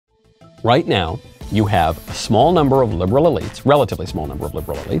Right now, you have a small number of liberal elites, relatively small number of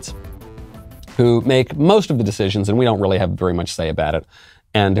liberal elites, who make most of the decisions, and we don't really have very much say about it.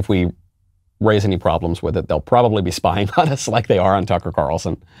 And if we raise any problems with it, they'll probably be spying on us like they are on Tucker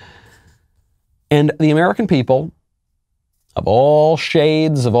Carlson. And the American people, of all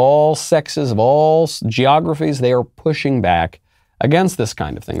shades, of all sexes, of all geographies, they are pushing back against this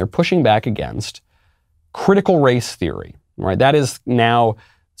kind of thing. They're pushing back against critical race theory, right? That is now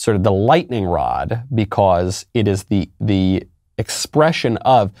sort of the lightning rod, because it is the expression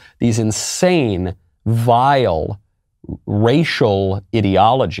of these insane, vile, racial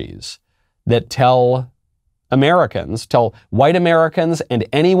ideologies that tell white Americans and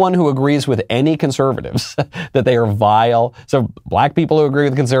anyone who agrees with any conservatives that they are vile. So black people who agree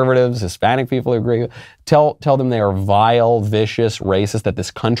with conservatives, Hispanic people who agree, tell them they are vile, vicious, racist, that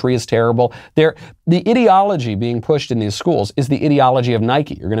this country is terrible. The ideology being pushed in these schools is the ideology of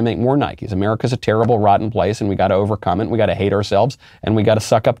Nike. You're going to make more Nikes. America's a terrible, rotten place, and we got to overcome it. We got to hate ourselves, and we got to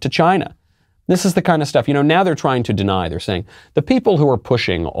suck up to China. This is the kind of stuff, now they're trying to deny. They're saying the people who are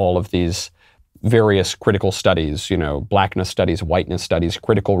pushing all of these various critical studies, blackness studies, whiteness studies,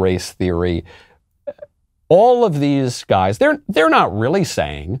 critical race theory, all of these guys, they're not really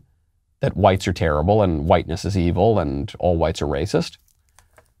saying that whites are terrible and whiteness is evil and all whites are racist.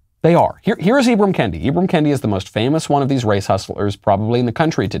 They are. Here's Ibram Kendi. Ibram Kendi is the most famous one of these race hustlers probably in the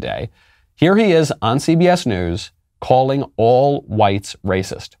country today. Here he is on CBS News calling all whites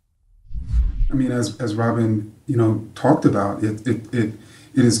racist. I mean, as Robin, talked about,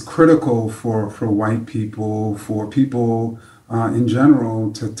 it is critical for white people, for people in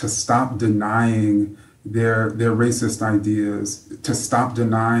general, to stop denying their racist ideas, to stop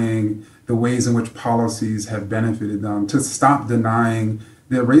denying the ways in which policies have benefited them, to stop denying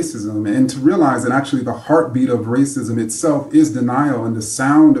their racism, and to realize that actually the heartbeat of racism itself is denial, and the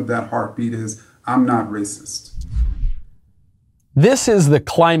sound of that heartbeat is, I'm not racist. This is the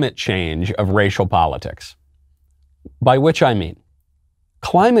climate change of racial politics, by which I mean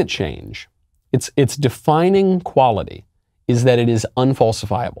climate change, its defining quality is that it is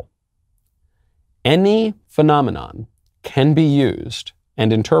unfalsifiable. Any phenomenon can be used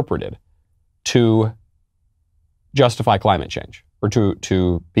and interpreted to justify climate change, or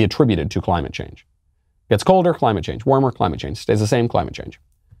to be attributed to climate change. Gets colder, climate change. Warmer, climate change. Stays the same, climate change.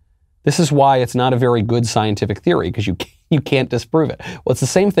 This is why it's not a very good scientific theory, because you can't disprove it. Well, it's the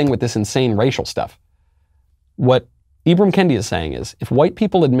same thing with this insane racial stuff. What Ibram Kendi is saying is, if white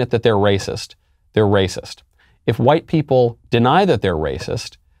people admit that they're racist, they're racist. If white people deny that they're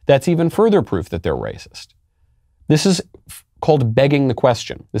racist, that's even further proof that they're racist. This is called begging the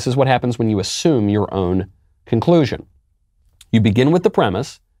question. This is what happens when you assume your own conclusion. You begin with the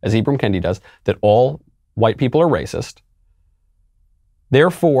premise, as Ibram Kendi does, that all white people are racist.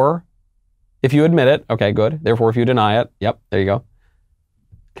 Therefore, if you admit it, okay, good. Therefore, if you deny it, yep, there you go.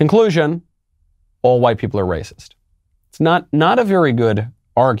 Conclusion, all white people are racist. It's not a very good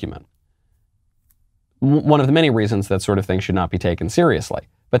argument. One of the many reasons that sort of thing should not be taken seriously.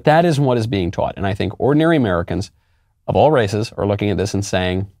 But that is what is being taught. And I think ordinary Americans of all races are looking at this and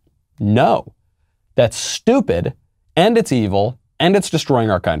saying, no, that's stupid, and it's evil, and it's destroying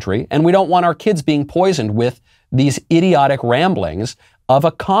our country, and we don't want our kids being poisoned with these idiotic ramblings of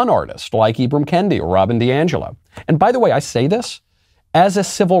a con artist like Ibram Kendi or Robin DiAngelo. And by the way, I say this as a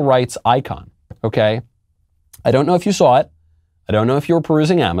civil rights icon, okay? I don't know if you saw it. I don't know if you were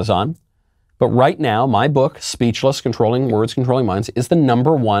perusing Amazon. But right now, my book, Speechless, Controlling Words, Controlling Minds, is the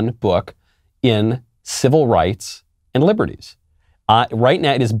 #1 book in civil rights and liberties. Right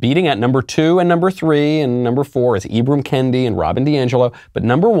now, it is beating at #2 and #3 and #4 is Ibram Kendi and Robin DiAngelo. But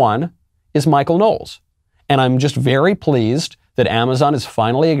 #1 is Michael Knowles. And I'm just very pleased that Amazon is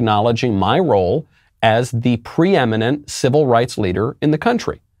finally acknowledging my role as the preeminent civil rights leader in the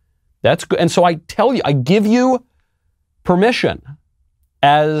country. That's good. And so I tell you, I give you permission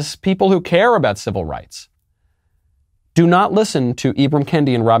as people who care about civil rights. Do not listen to Ibram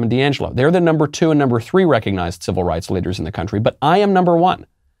Kendi and Robin DiAngelo. They're the #2 and #3 recognized civil rights leaders in the country, but I am #1.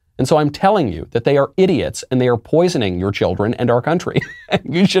 And so I'm telling you that they are idiots and they are poisoning your children and our country.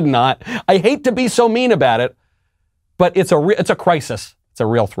 You should not. I hate to be so mean about it, but it's a crisis. It's a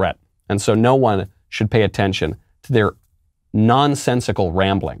real threat. And so no one should pay attention to their nonsensical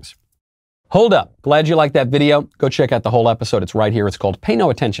ramblings. Hold up. Glad you liked that video. Go check out the whole episode. It's right here. It's called Pay No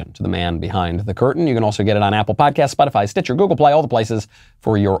Attention to the Man Behind the Curtain. You can also get it on Apple Podcasts, Spotify, Stitcher, Google Play, all the places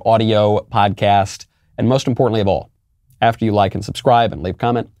for your audio podcast. And most importantly of all, after you like and subscribe and leave a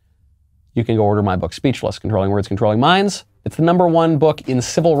comment, you can go order my book, Speechless, Controlling Words, Controlling Minds. It's the #1 book in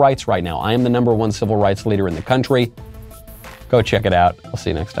civil rights right now. I am the #1 civil rights leader in the country. Go check it out. I'll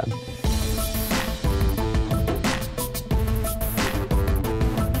see you next time.